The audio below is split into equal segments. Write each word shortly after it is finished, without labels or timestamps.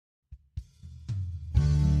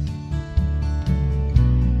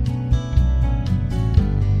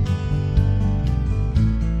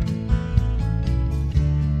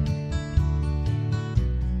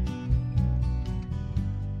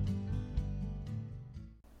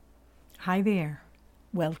Hi there.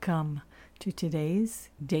 Welcome to today's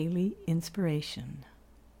daily inspiration.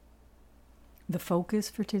 The focus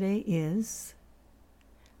for today is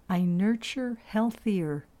I nurture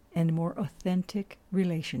healthier and more authentic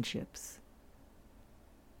relationships.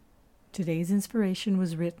 Today's inspiration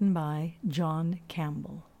was written by John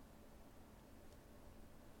Campbell.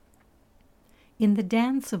 In the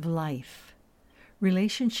dance of life,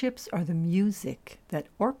 relationships are the music that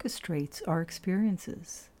orchestrates our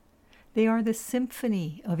experiences. They are the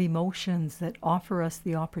symphony of emotions that offer us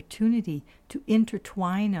the opportunity to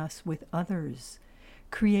intertwine us with others,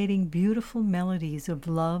 creating beautiful melodies of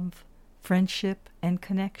love, friendship, and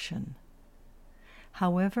connection.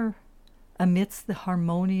 However, amidst the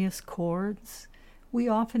harmonious chords, we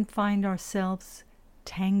often find ourselves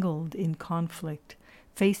tangled in conflict,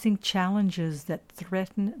 facing challenges that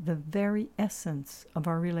threaten the very essence of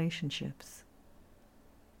our relationships.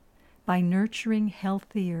 By nurturing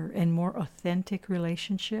healthier and more authentic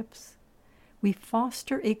relationships, we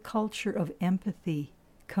foster a culture of empathy,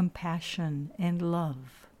 compassion, and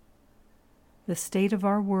love. The state of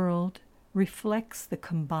our world reflects the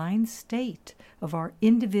combined state of our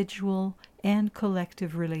individual and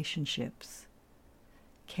collective relationships.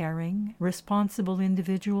 Caring, responsible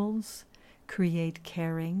individuals create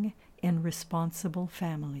caring and responsible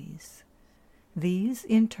families. These,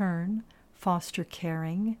 in turn, foster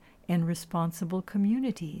caring and responsible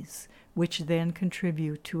communities, which then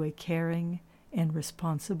contribute to a caring and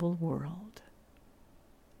responsible world.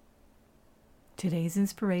 Today's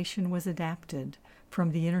inspiration was adapted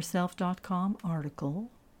from the InnerSelf.com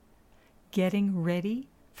article, Getting Ready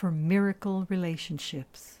for Miracle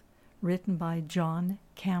Relationships, written by John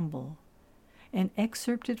Campbell, and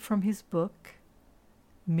excerpted from his book,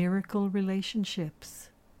 Miracle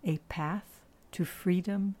Relationships, A Path to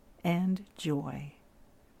Freedom and Joy.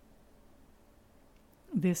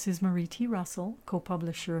 This is Marie T. Russell,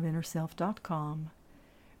 co-publisher of InnerSelf.com,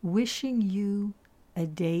 wishing you a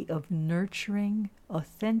day of nurturing,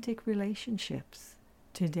 authentic relationships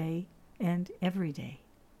today and every day.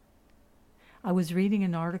 I was reading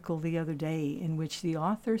an article the other day in which the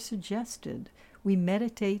author suggested we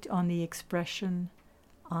meditate on the expression,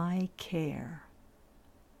 I care.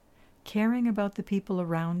 Caring about the people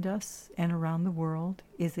around us and around the world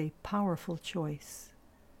is a powerful choice.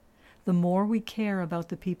 The more we care about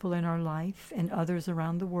the people in our life and others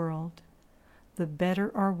around the world, the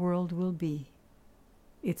better our world will be.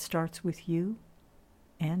 It starts with you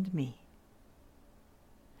and me.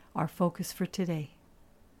 Our focus for today: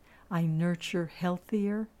 I nurture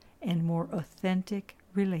healthier and more authentic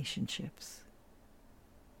relationships.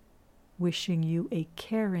 Wishing you a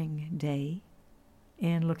caring day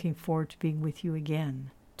and looking forward to being with you again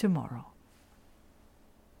tomorrow.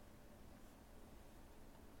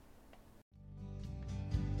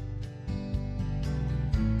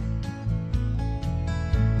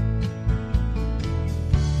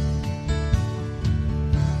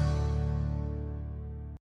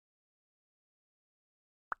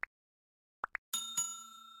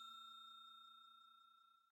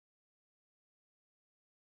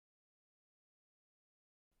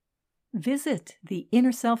 Visit the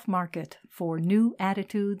Inner Self Market for new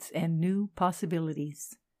attitudes and new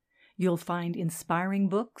possibilities. You'll find inspiring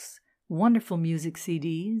books, wonderful music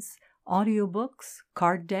CDs, audiobooks,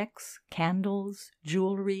 card decks, candles,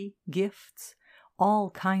 jewelry, gifts,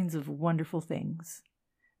 all kinds of wonderful things.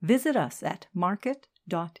 Visit us at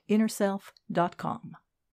market.innerself.com.